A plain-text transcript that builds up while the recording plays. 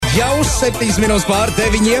Jau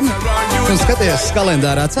 7:09. Un skaties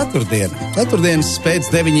kalendārā ceturtdienas pēc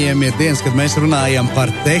 9 ir dienas, kad mēs runājam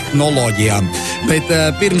par tehnoloģijām. Bet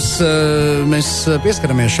pirms mēs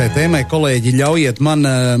pieskaramies šai tēmai, kolēģi, ļaujiet man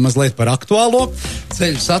mazliet par aktuālo.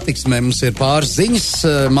 Ceļu satiksmē mums ir pāris ziņas.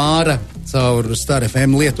 Māra caur Star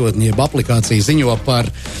FM lietotni, jeb aplikāciju ziņo par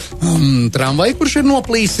tramvaju, kurš ir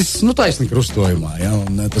noplīsis, taisni krustojumā. Ja?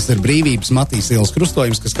 Un tas ir Brīvības Matīs ielas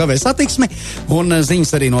krustojums, kas kavē satiksmi. Un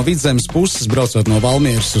ziņas arī no Vidzemes puses, braucot no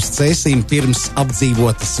Valmieras uz Cēsīm, pirms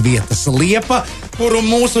apdzīvotas vietas Liepa, kuru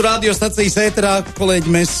mūsu radiostacijas ēterā,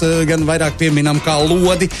 kolēģi, mēs gan vairāk pieminam kā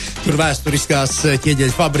Lodi, tur vēsturiskās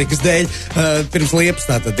ķieģeļu fabrikas dēļ. Pirms Liepas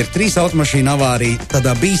tātad ir 3 automašīnu avārija,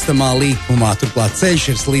 tādā bīstamā līkumā, turklāt ceļš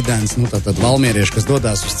ir slidens. Tad valmierieši, kas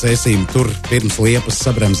dodās uz Cēsīm, tur pirms Liepas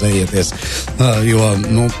sabremzējieties, jo,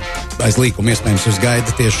 aiz līkuma iespējams jūs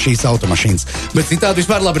gaida tieši šīs automašīnas. Bet citādi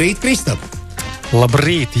vispār labrīt, Kristap!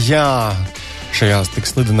 Labrīt, jā! Šajās tik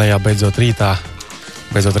slidenajā beidzot rītā,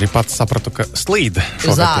 beidzot arī pats sapratu, ka slīd.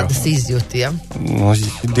 Uz ādas izjūti, ja?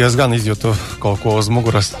 Diezgan izjūtu kaut ko uz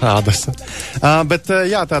muguras ādas. Bet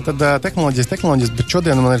jā, tā tad tehnoloģijas, bet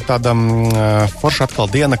šodien man ir tāda forša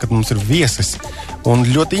atkal diena, kad mums ir viesis. Un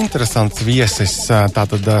ļoti interesants viesis.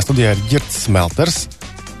 Tātad studijā ir Girts Smelters.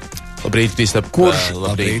 Labrīt, Kristap. Kurš?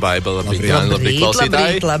 Labrīt, Baiba, labrīt, Jāni, labrīt,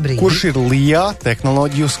 klausītāji. Labrīt. Kurš ir LIA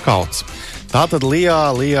tehnoloģiju skauts? Tātad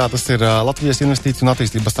LIA, tas ir Latvijas Investīciju un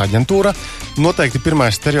attīstības aģentūra. Noteikti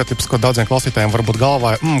pirmais stereotips, ko daudziem klausītājiem varbūt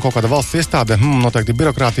galvā, kaut kāda valsts iestāde, noteikti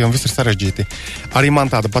birokrātija un viss ir sarežģīti. Arī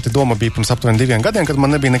man tāda pati doma bija pirms aptuveni 2 gadiem, kad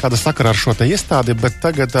man nebija nekāda sakara ar šo te iestādi, bet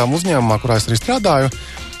tagad uzņēmumā, kurā es arī strādāju,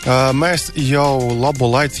 mēs jau labu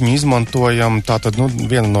laiciņu izmantojam tātad,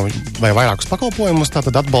 vienu no vai vairākus pakalpojumus,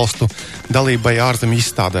 tātad atbalstu dalībai ārzemju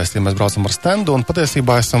izstādēs, ja mēs braucam ar standu, un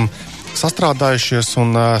patiesībā esam sastrādājušies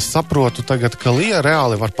un saprotu tagad, ka LIA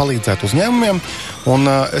reāli var palīdzēt uzņēmumiem, un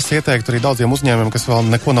es ieteiktu arī daudziem uzņēmumiem, kas vēl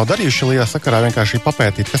neko nav darījuši LIA sakarā, vienkārši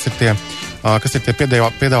papētīt, kas ir tie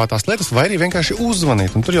piedāvātās lietas, vai arī vienkārši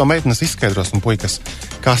uzzvanīt, un tur jau meitenes izskaidros un puikas,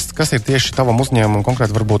 kas ir tieši tavam uzņēmumam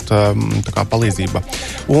konkrēti varbūt tā kā palīdzība.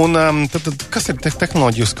 Un tad kas ir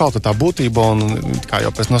tehnoloģiju skauta tā būtība, un kā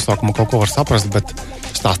jau pēc nosaukuma kaut ko var saprast, bet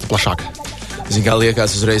stāsta plašāk. Zini, kā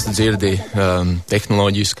liekas, uzreiz tu dzirdi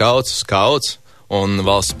tehnoloģiju skauts un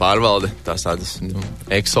valsts pārvalde, tās tādas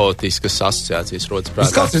eksotiskas asociācijas rodas prātā.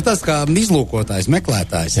 Skauts ir tas kā izlūkotājs,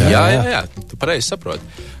 meklētājs. Jā, tu pareizi saproti.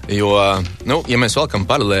 Jo, ja mēs velkam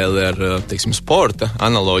paralēli ar, teiksim, sporta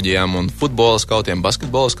analoģijām un futbola skautiem,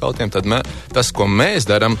 basketbola skautiem, tad tas, ko mēs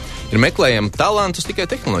darām, ir meklējam talantus tikai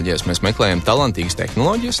tehnoloģijas. Mēs meklējam talantīgas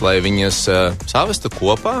tehnoloģijas, lai viņas savestu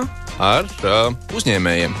kopā ar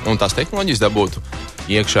uzņēmējiem. Un tās tehnoloģijas dabūtu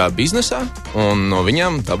iekšā biznesā un no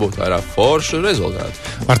viņām dabūtu vairāk foršu rezultātu.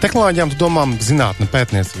 Ar tehnoloģijām tu domā zinātne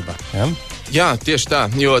pētniecībā, ja? Jā, tieši tā,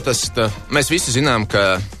 jo mēs visi zinām,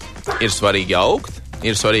 ka ir svarīgi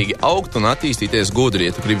augt un attīstīties gudri.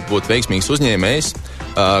 Ja tu gribi būt veiksmīgs uzņēmējs,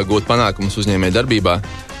 gūt panākumus uzņēmēja darbībā,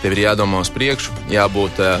 tev ir jādomā uz priekšu,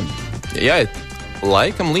 jāiet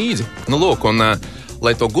laikam līdzi.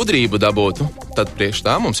 Lai to gudrību dabūtu, tad priekš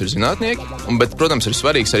tā mums ir zinātnieki, bet, protams, ir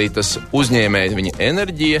svarīgs arī tas uzņēmēja, viņa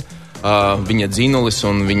enerģija, viņa dzinulis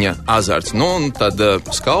un viņa azarts. Un tad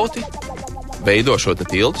skauti veido šo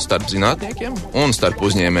tiltu starp zinātniekiem un starp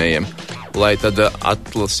uzņēmējiem, lai tad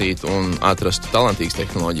atlasītu un atrastu talantīgas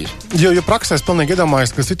tehnoloģijas. Jo praksē es pilnīgi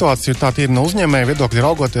iedomājos, ka situācija tā ir no uzņēmēja viedokļa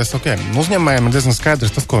raugoties, uzņēmējiem ir diezgan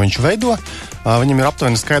skaidrs tas, ko viņš veido, viņam ir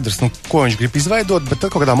aptuveni skaidrs, ko viņš grib izveidot, bet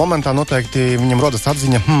tad kaut kādā momentā noteikti viņam rodas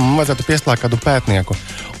atziņa, vajadzētu pieslēgt kādu pētnieku.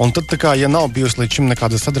 Un tad, ja nav bijusi līdz šim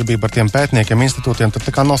nekāda sadarbība ar tiem pētniekiem, institūtiem, tad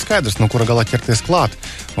nav skaidrs, no kura galā ķerties klāt,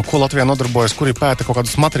 ko Latvijā nodarbojas, kuri pēta kaut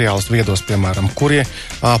kādus materiālus viedos, piemēram, kuri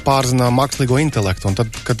pārzina mākslīgo intelektu, un tad,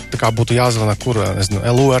 kad būtu jāzvana, kur,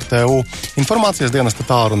 LURTU informācijas dienesta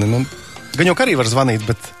tālruni. Gan jau arī var zvanīt,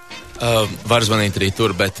 bet... Var zvanīt arī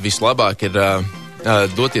tur, bet vislabāk ir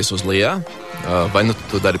doties uz LIA, vai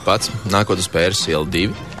tu dari pats, nākot uz Pēras ielu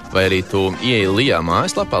 2, vai arī tu ieeji LIA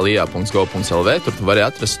mājaslapā, lia.gov.lv, tur tu vari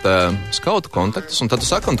atrast skautu kontaktus, un tad tu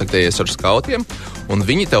sakontaktējies ar skautiem, un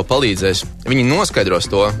viņi tev palīdzēs, viņi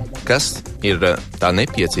noskaidros to, kas ir tā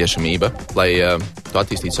nepieciešamība, lai tu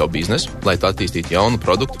attīstītu savu biznesu, lai tu attīstītu jaunu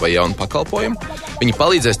produktu vai jaunu pakalpojumu. Viņi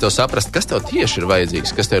palīdzēs tev saprast, kas tev tieši ir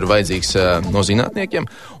vajadzīgs, kas tev ir vajadzīgs no zinātniekiem,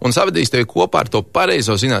 un savedīs tevi kopā ar to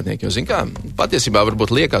pareizo zinātnieku. Jo, patiesībā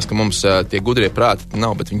varbūt liekas, ka mums tie gudrie prāti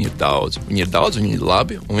nav, bet viņi ir daudz. Viņi ir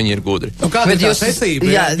labi, un viņi ir gudri. Kāda ir tā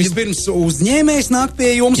secība? Vispirms uzņēmējs nāk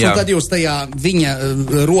pie jums, un tad jūs tajā viņa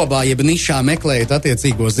robā, jeb nišā meklējat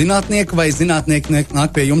attiecīgo zinātnieku, vai zinātnieki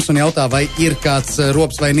nāk pie jums un jautā, vai ir kāds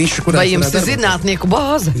robs vai niša, kurā vai jums ir zinātnieku zinātnieku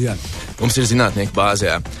bāze. Jā. Mums ir zinātnieku bāze,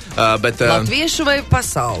 jā. Latviešu vai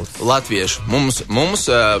pasaules? Latviešu. Mums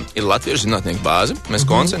ir latviešu zinātnieku bāze. Mēs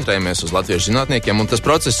koncentrējamies uz latviešu zinātniekiem, un tas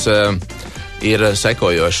process ir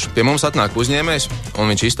sekojošs. Pie mums atnāk uzņēmējs,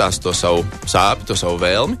 un viņš izstāsta to savu sāpi, to savu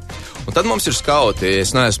vēlmi. Un tad mums ir skauti.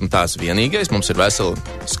 Es neesmu tāds vienīgais. Mums ir vesela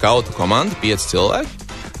skautu komanda, 5 cilvēki.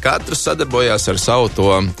 Katrs sadarbojās ar savu to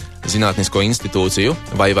zinātnisko institūciju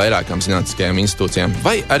vai vairākām zinātniskajām institūcijām,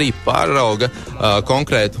 vai arī pārauga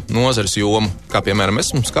konkrētu nozares jomu, kā piemēram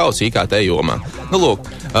esmu skauts IKT jomā. Nu, lūk,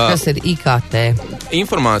 kas ir IKT?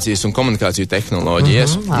 Informācijas un komunikāciju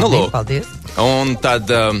tehnoloģijas. Labi, paldies. Un tad,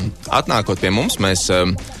 atnākot pie mums, mēs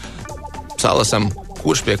salasam,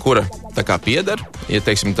 kurš pie kura tā kā pieder. Ja,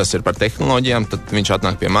 teiksim, tas ir par tehnoloģijām, tad viņš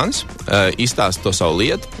atnāk pie manis, izstāsta to savu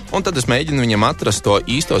lietu, un tad es mēģinu viņam atrast to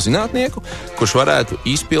īsto zinātnieku, kurš varētu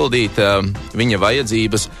izpildīt viņa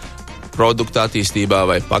vajadzības produkta attīstībā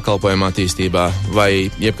vai pakalpojuma attīstībā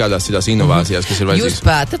vai jebkādās citās inovācijās, kas ir vajadzīgas. Jūs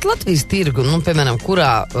pētat Latvijas tirgu, piemēram, kurā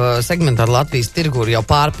segmentā Latvijas tirgu ir jau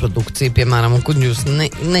pārprodukcija, piemēram, un kur jūs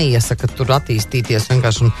neiesakat tur attīstīties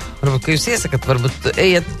vienkārši, un varbūt, ka jūs iesakat, varbūt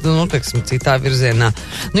ejiet, teiksim, citā virzienā.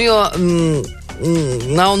 Jo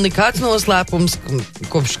nav nekāds noslēpums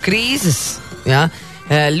kopš krīzes, jā.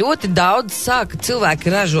 Ļoti daudz sāka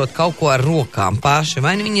cilvēki ražot kaut ko ar rokām paši.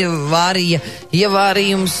 Vai nu viņi vārīja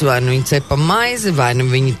ievārījumus, vai nu viņi cepa maizi, vai nu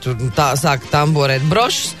viņi tur sāka tamborēt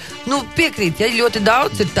brošus. Piekrīt, ja ļoti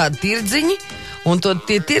daudz ir tādi tirdziņi, un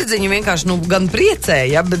tie tirdziņi vienkārši gan priecēja,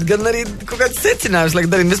 ja, bet gan arī kaut kāds secinājums, lai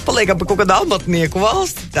darīt. Mēs paliekam par kaut kādu almatnieku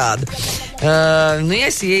valsti tādu. Ja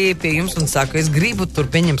es ieeju pie jums un saku, es gribu tur,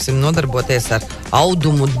 pieņemsim, nodarboties ar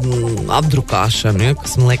audumu apdrukāšanu, ja,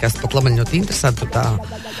 kas man liekas pat labi ļoti interesanti.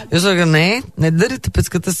 Jūs sakat, nedari, tāpēc,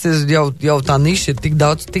 ka tas ir jau tā niša ir tik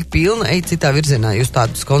daudz, tik pilna, ej citā virzienā. Jūs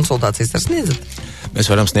tādas konsultācijas ar sniedzat? Mēs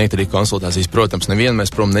varam sniegt arī konsultācijas. Protams, nevienu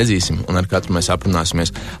mēs prom nedzīsim, un ar katru mēs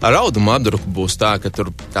aprunāsimies. Ar audumu apdruku būs tā, ka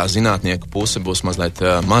tur tā zinātnieku puse būs mazliet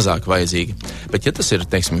mazāk vajadzīga. Bet, ja tas ir,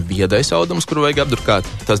 teiksim, viedais audums, kuru vajag apdrukāt,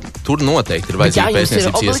 tad tur noteikti ir vajadzīga pētniecības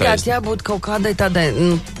iesaiste. Ir obligāti jābūt kaut kādai tādai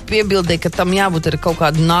piebildē, ka tam jābūt ar kaut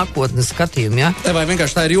kādu nākotnes skatījumu, jā? Vai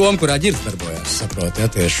vienkārši tā ir joma, kurā ģirds darbojās, saprot, ja,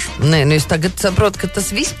 tieši? Nē, es tagad saprotu, ka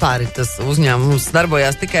tas vispār ir tas uzņēmums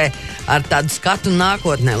darbojās tikai ar tādu skatu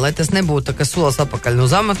nākotnē, lai tas nebūtu tā, ka solis apakaļ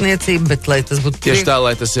uz amatniecību, bet lai tas būtu tieši tā,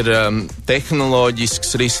 lai tas ir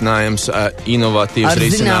tehnoloģisks risinājums, inovatīvs ar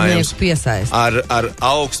risinājums. Ar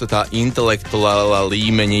augstu tā intelektuālā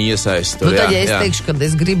līmeņa iesaistu. Tad, ja es teikšu, kad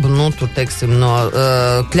es gribu, tur, teiksim, no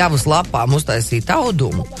kļavas lapām uztaisīt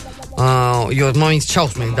audumu, jo man viņas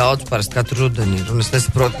šausmīgi daudz parasti katru rudeni ir, un es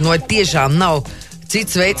nesaprotu, tiešām nav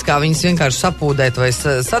cits veids, kā viņas vienkārši sapūdēt vai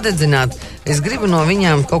sadedzināt. Es gribu no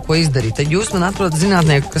viņām kaut ko izdarīt. Tad jūs man atrodat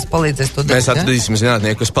zinātnieku, kas palīdzēs to darīt. Mēs atradīsim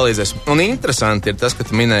zinātnieku, kas palīdzēs. Un interesanti ir tas, ka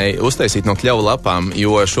tu minēji uztaisīt no kļavu lapām,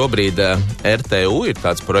 jo šobrīd RTU ir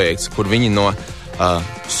tāds projekts, kur viņi no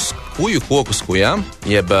skuju koku skujām,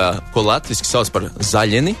 jeb ko latviski sauc par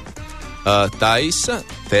zaļeni, taisa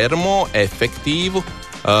termoefektīvu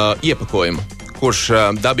iepakojumu, kurš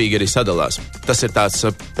dabīgi arī sadalās. Tas ir tāds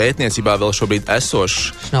pētniecībā vēl šobrīd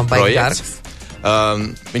esošs projekts.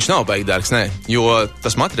 Viņš nav baigi dārgs, nē, jo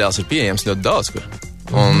tas materiāls ir pieejams ļoti daudz kur.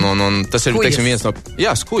 Un tas ir, teiksim, viens no...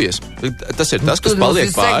 Jā, skujas. Tas ir tas, kas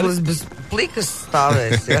paliek pāri. Bez plikas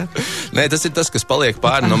stāvēs, ja? Nē, tas ir tas, kas paliek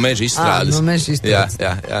pāri no meža izstrādes. No meža izstrādes.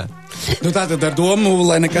 Jā. Tātad ar domu,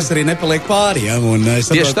 lai nekas arī nepaliek pāri, ja? Un es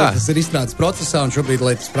saprotu, ka tas ir izstrādes procesā, un šobrīd,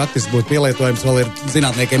 lai tas praktiski būtu pielietojams, vēl ir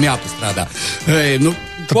zinātniekiem jāpastrādā.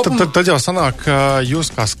 Tad jau sanāk, ka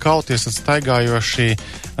jūs kā skauti esat staigājoši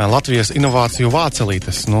Latvijas inovāciju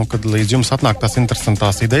vācelītes, kad līdz jums atnāk tās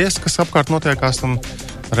interesantās idejas, kas apkārt notiekās, un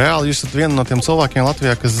reāli jūs esat viena no tiem cilvēkiem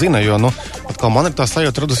Latvijā, kas zina, jo, atkal man ir tā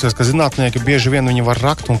sajūta radusies, ka zinātnieki bieži vien viņi var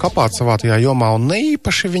rakt un kapāt savā tajā jomā, un ne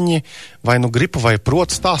īpaši viņi vai grib vai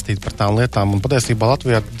prot stāstīt par tām lietām, un patiesībā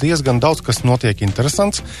Latvijā diezgan daudz, kas notiek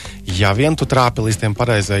interesants, ja vien tu trāpi līdz tiem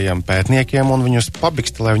pareizajiem pētniekiem, un viņus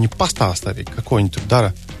pabiksti, lai viņi pastāst arī, ko viņi tur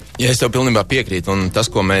dara. Ja es tev pilnībā piekrītu, un tas,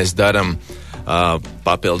 ko mēs daram,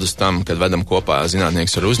 papildus tam, kad vedam kopā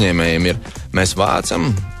zinātnieks ar uzņēmējiem, ir mēs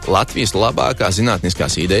vācam Latvijas labākās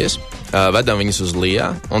zinātniskās idejas, vedam viņas uz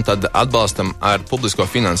LIA un tad atbalstam ar publisko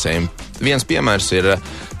finansējumu. Viens piemērs ir,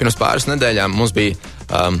 pirms pāris nedēļām mums bija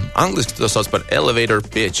angliski to sauc par elevator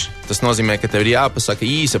pitch. Tas nozīmē, ka tev ir jāpasaka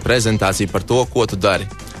īsa prezentācija par to, ko tu dari.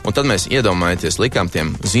 Un tad mēs iedomājamies, likām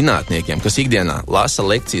tiem zinātniekiem, kas ikdienā lasa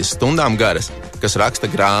lekcijas stundām garas, kas raksta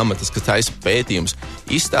grāmatas, kas taisa pētījums,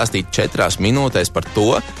 izstāstīt 4 minūtēs par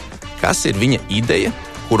to, kas ir viņa ideja,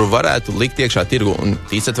 kuru varētu likt iekšā tirgu. Un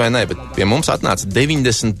ticat vai ne, bet pie mums atnāca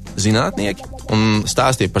 90 zinātnieki un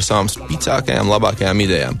stāstīja par savām spicākajām, labākajām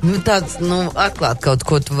idejām. Tāds, atklāt kaut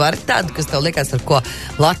ko tu vari tādu, kas tev liekas, ar ko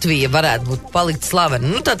Latvija varētu būt palikt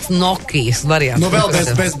slavena. Tāds Nokijas variants. Vēl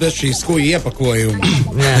bez šī skuja iepakojuma.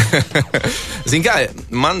 Zin kā,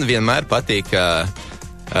 man vienmēr patīk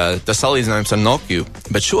tas salīdzinājums ar Nokiju,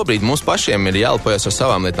 bet šobrīd mums pašiem ir jālepojas ar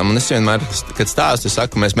savām lietām. Un es vienmēr, kad stāstu, es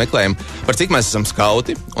saku, mēs meklējam, par cik mēs esam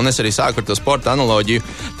skauti, un es arī sāku ar to sporta analoģiju,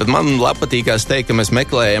 tad man patīkās teikt, ka mēs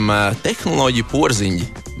meklējam tehnoloģiju porziņģi.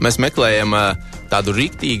 Mēs meklējam tādu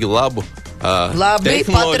riktīgi labu labi,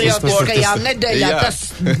 patriotiskajā nedēļā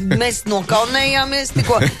mēs nokaunējāmies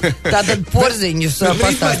tikko tātad porziņus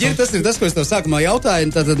pastāstām. Tas ir tas, ko es tev sākumā jautāju,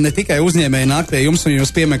 tātad ne tikai uzņēmēji nāk pie jums un jūs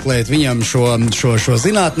piemeklējat viņam šo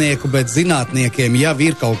zinātnieku, bet zinātniekiem jau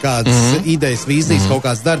ir kaut kādas idejas, vīzijas, kaut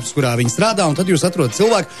kāds darbs, kurā viņi strādā, un tad jūs atrodat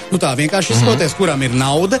cilvēku, tā vienkārši izskoties, kuram ir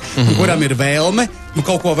nauda, kuram ir vēlme,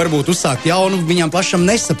 kaut ko varbūt uzsākt jaunu, viņam pašam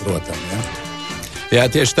nesaprotam. Ja? Jā,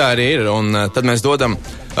 tieši tā arī ir, un tad mēs dodam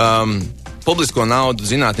publisko naudu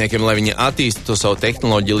zinātniekiem, lai viņi attīstītu savu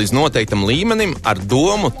tehnoloģiju līdz noteiktam līmenim, ar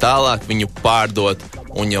domu tālāk viņu pārdot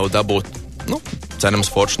un jau dabūt, cerams,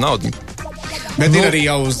 foršu naudu. Bet ir arī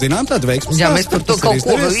jau zinām tādu veiksmu stāstu. Jā, mēs par to kaut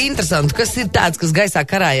ko interesantu. Kas ir tāds, kas gaisā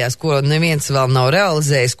karājās, ko neviens vēl nav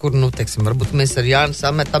realizējis, kur, teiksim, varbūt mēs ar Jānu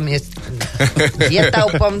sametamies,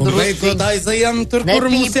 ietaupam drusku. Un beidzot aizejam tur, kur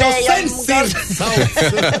mums jau sens sauc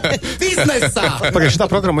biznesā. Pagaid, šitā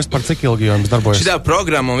programma vispār cik ilgi jums darbojas? Šitā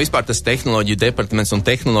programma un vispār tas tehnoloģiju departaments un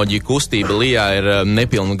tehnoloģiju kustība Lijā ir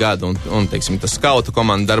nepilnu gadu. Un teiksim, tas skautu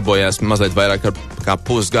komanda darbojās mazliet vairāk kā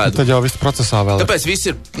pusgadu. Tad jau viss procesā vēl ir. Tāpēc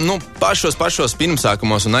viss ir, pašos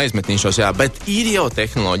pirmsākumos un aizmetnīšos, jā, bet ir jau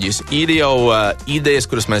tehnoloģijas, ir jau idejas,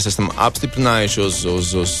 kuras mēs esam apstiprinājuši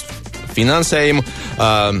uz finansējumu.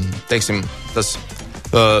 Teiksim, tas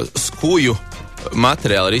skuju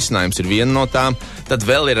materiāla risinājums ir viena no tām. Tad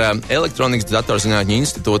vēl ir Elektronikas datorzinātņu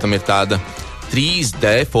institūtam ir tāda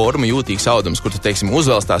 3D forma jūtīgs audums, kur tu, teiksim,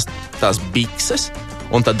 uzvēls tās bikses,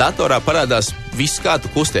 un tad datorā parādās viss, kā tu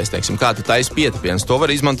kusties, teiksim, kā tu taisi pietapienus. To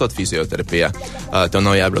var izmantot fizioterapijā. Tev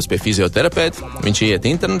nav jābrauc pie fizioterapeita, viņš iet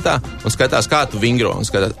internetā un skatās, kā tu vingro. Un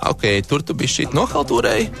skatās, tur tu bišķi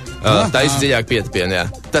nohaltūrēji, taisi dziļāk pietapienu, jā.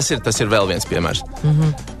 Tas ir vēl viens piemērs.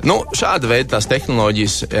 Šāda veida tās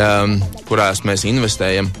tehnoloģijas, kurās mēs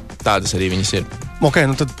investējam, tādas arī viņas ir.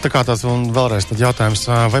 Tad tā kā tās un vēlreiz tad jautājums,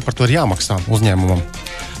 vai par to ir jāmaksā uzņēmumam?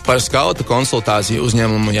 Par skauta konsultāciju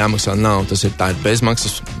uzņēmumu jāmaksā nav. Tā ir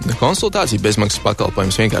bezmaksas konsultācija, bezmaksas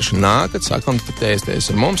pakalpojums. Vienkārši nākat, sakontaktēties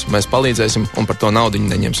ar mums, mēs palīdzēsim un par to naudu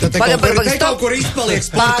neņemsim. Te kaut kur izpaliek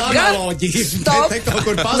sporta analoģija. Te kaut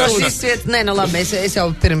kur pazūd. Es jau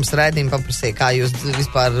pirms raidījuma paprasīju, kā jūs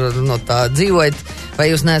vispār tā dzīvojat, vai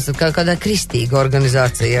jūs neesat kādā kristīga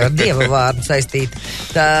organizācija ar Dieva vārdu saistīti.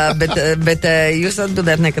 Bet jūs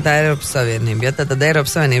atbildēt, ka tā ir Eiropas Savienība. Ja? Tad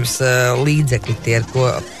Eiropas Savienības līdzekļi tie ir,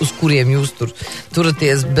 uz kuriem jūs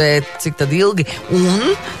turaties, bet cik tad ilgi?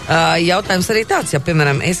 Un jautājums arī tāds, ja,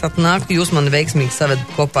 piemēram, es atnāku, jūs mani veiksmīgi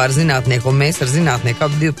savedat kopā ar zinātnieku, un mēs ar zinātnieku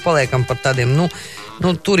abi paliekam par tādiem,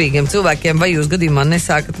 turīgiem cilvēkiem, vai jūs gadījumā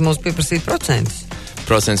nesākat mums pieprasīt procentus?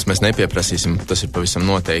 Procentus mēs nepieprasīsim, tas ir pavisam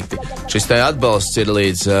noteikti. Šis te atbalsts ir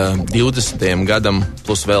līdz 20. gadam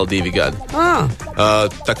plus vēl 2 gadi.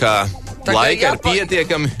 Tā kā laika ir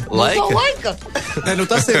pietiekami. Laika.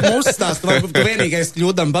 Tas ir mūsu stāsts. Varbūt vienīgais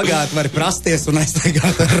kļūdam bagāti var prasties un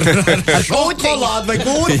aiztaigāt ar šokolādu vai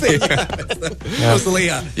gūtiņu.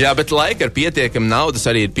 Jā, bet laika ir pietiekami, naudas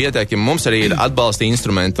arī ir pietiekami. Mums arī ir atbalsta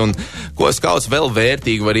instrumenti. Un ko skauts vēl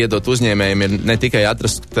vērtīgi var iedot uzņēmējiem, ir ne tikai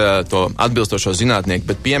atrast to atbilstošo zinātnieku,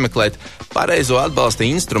 bet piemeklēt pareizo atbalsta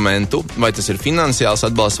instrumentu, vai tas ir finansiāls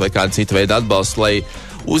atbalsts vai kāda cita veida atbalsts, lai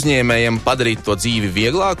uzņēmējiem padarīt to dzīvi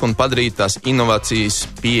vieglāk un padarīt tās inovācijas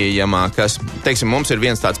pieejamākas. Teiksim, mums ir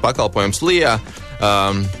viens tāds pakalpojums Lijā,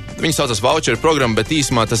 viņi saucas voucheru programma, bet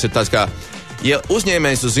īsumā tas ir tāds kā, ja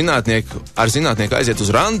uzņēmējs uz ar zinātnieku aiziet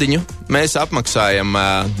uz randiņu, mēs apmaksājam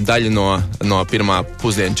daļu no pirmā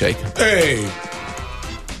pusdienu čeka.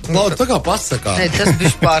 Lauda, tā kā pasakā. Tas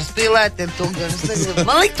bišķi pārspīlēt,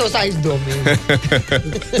 man liktos aizdomīgi.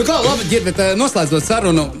 Labi, Ģir, bet noslēdzot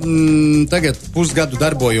sarunu, tagad pusgadu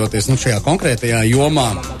darbojoties šajā konkrētajā jomā,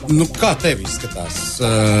 kā tev izskatās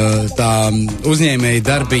tā uzņēmēja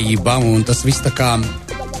darbība un tas viss tā kā,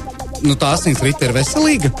 tā asinsrite ir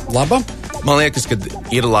veselīga, laba? Man liekas, ka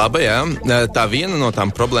ir laba, jā. Tā viena no tām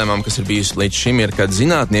problēmām, kas ir bijusi līdz šim, ir, kad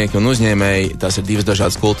zinātnieki un uzņēmēji, tās ir divas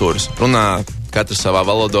dažādas kultūras. Runā katrs savā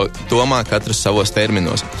valodā, domā katrs savos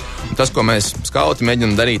terminos. Un tas, ko mēs skauti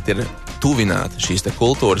mēģinam darīt, ir tuvināt šīs te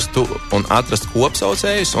kultūras un atrast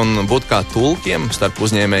kopsaucējus un būt kā tulkiem starp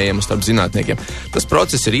uzņēmējiem, starp zinātniekiem. Tas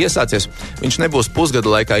process ir iesācies, viņš nebūs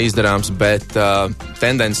pusgada laikā izdarāms, bet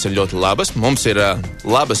tendences ir ļoti labas. Mums ir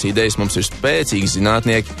labas idejas, mums ir spēcīgi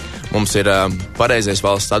zinātnieki, mums ir pareizais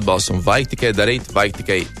valsts atbalsts un vajag tikai darīt, vajag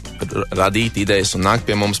tikai radīt idejas un nākt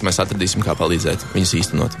pie mums, mēs atradīsim, kā palīdzēt viņus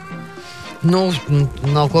īstenot. Nu,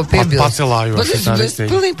 nav ko piebilst. Pacelājos. Mēs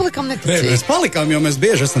pilnīgi palikām neticīgi. Mēs palikām, jo mēs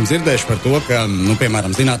bieži esam dzirdējuši par to, ka,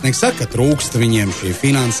 piemēram, zinātnieki saka, ka trūkst viņiem šī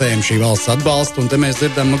finansējuma, šī valsts atbalsta, un te mēs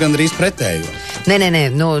dzirdam, gandrīz pretējo. Nē,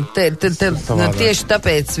 tieši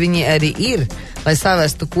tāpēc viņi arī ir, lai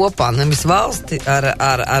savestu kopā nevis valsti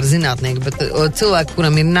ar zinātnieku, bet cilvēku,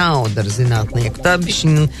 kuram ir nauda ar zinātnieku. Tā bija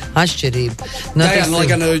šī atšķirība. Jā, lai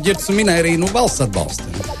gan Ģirds minēja arī valsts atbalstu.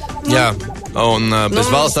 Jā, un bez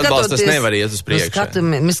valsts atbalsta tas nevar iet uz priekšu.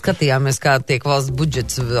 Mēs skatījāmies, kā tiek valsts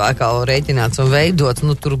budžets atkal rēķināts un veidots.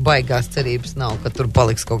 Tur baigās cerības nav, ka tur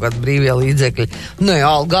paliks kaut kāda brīvie līdzekļi.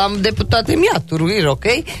 Algām deputātiem, jā, tur ir ok.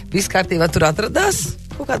 Viss kārtībā tur atradās.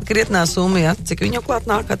 Kaut kāda krietnā summa, jā. Cik viņu klāt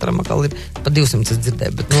nāk, katram atkal ir pa 200, es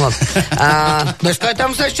dzirdēju, bet labi. Mēs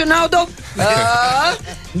skaitām sešu naudu.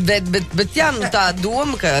 Bet jā, tā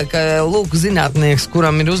doma, ka lūk, zinātnieks,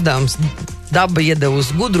 kuram ir uzdevums daba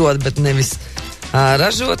iedevusi gudrot, bet nevis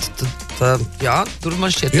ražot, jā, tur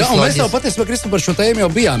man šķiet jā, un mēs jau patiesībā, Kristu, par šo tēmu jau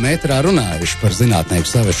bijām ēterā runājuši par zinātnieku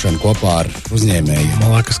savešanu kopā ar uzņēmējiem.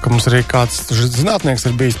 Man liekas, ka mums arī kāds zinātnieks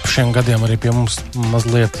ir bijis par šiem gadiem arī pie mums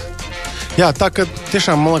mazliet. Jā, tā ka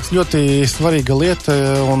tiešām, man liekas, ļoti svarīga lieta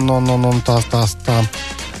un tā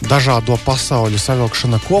dažādo pasauļu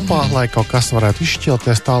savilkšana kopā, lai kaut kas varētu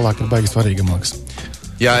izšķilties tālāk, ir baigi svarīga, man liekas.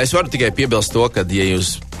 Jā, es varu tikai piebilst to, ka, ja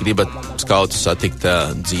jūs gribat skautus satikt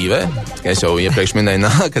dzīvē, kā es jau iepriekš minēju,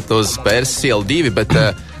 nākat uz Pērses ielu 2, bet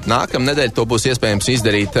nākamā nedēļa to būs iespējams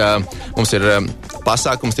izdarīt. Mums ir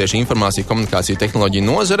pasākums tieši informācija, komunikācija, tehnoloģija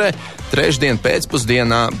nozarē. Trešdien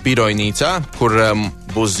pēcpusdienā birojnīcā, kur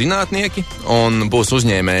būs zinātnieki un būs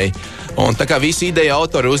uzņēmēji. Un tā kā visi ideja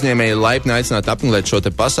autori uzņēmēji laipni aicināti apmeklēt šo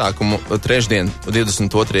te pasākumu trešdien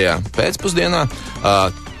 22. pēcpusdienā.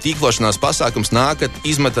 Tīklošanās pasākums nākat,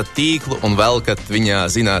 izmetat tīklu un velkat viņa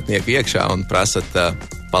zinātnieku iekšā un prasat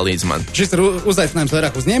palīdz man. Šis ir uzaicinājums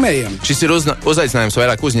vairāk uzņēmējiem? Šis ir uzaicinājums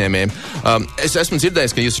vairāk uzņēmējiem. Es esmu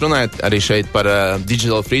dzirdējis, ka jūs runājat arī šeit par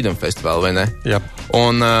Digital Freedom Festival, vai ne? Jā.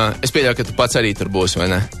 Un es pieļauju, ka tu pats arī tur būsi, vai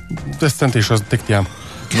ne? Es centīšos tikt, jā.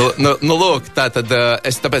 Lūk,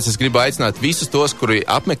 tāpēc es gribu aicināt visus tos, kuri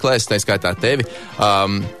apmeklēs, tā skaitā tevi.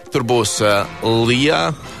 Tur būs Lijā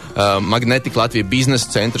Magnetika Latvija biznesa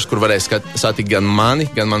centrs, kur varēs satikt gan mani,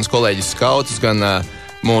 gan manus kolēģus skautus, gan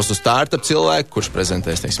mūsu startup cilvēku, kurš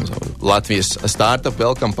prezentēs, teiksim, Latvijas startup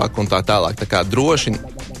welcome pack un tā tālāk. Tā kā droši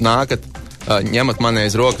nākat, ņemat mani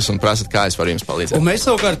aiz rokas un prasat, kā es varu jums palīdzēt. Un mēs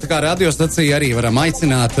savukārt, kā radiostacija, arī varam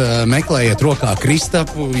aicināt, meklējiet rokā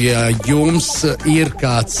Kristapu, ja jums ir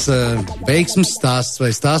kāds veiksmes stāsts vai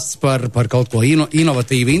stāsts par kaut ko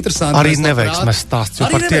inovatīvu, interesantu. Arī neveiksmes stāsts, jo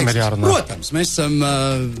par tiem ir jārunā. Protams, mēs esam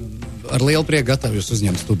ar lielu prieku gatavi jūs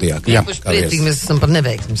uzņemt studijā. Jā, priecīgi mēs esam par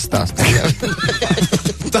neveiksmes stāstu.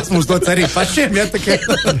 Tas mums dots arī pašiem, ja tikai.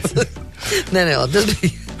 Nē, tas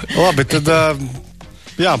bija. Labi, tad...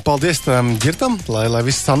 Jā, paldies Ģirtam, lai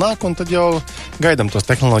viss sanāk, un tad jau gaidam tos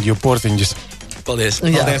tehnoloģiju portiņģus. Paldies.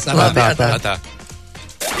 Paldies. Jā, tā.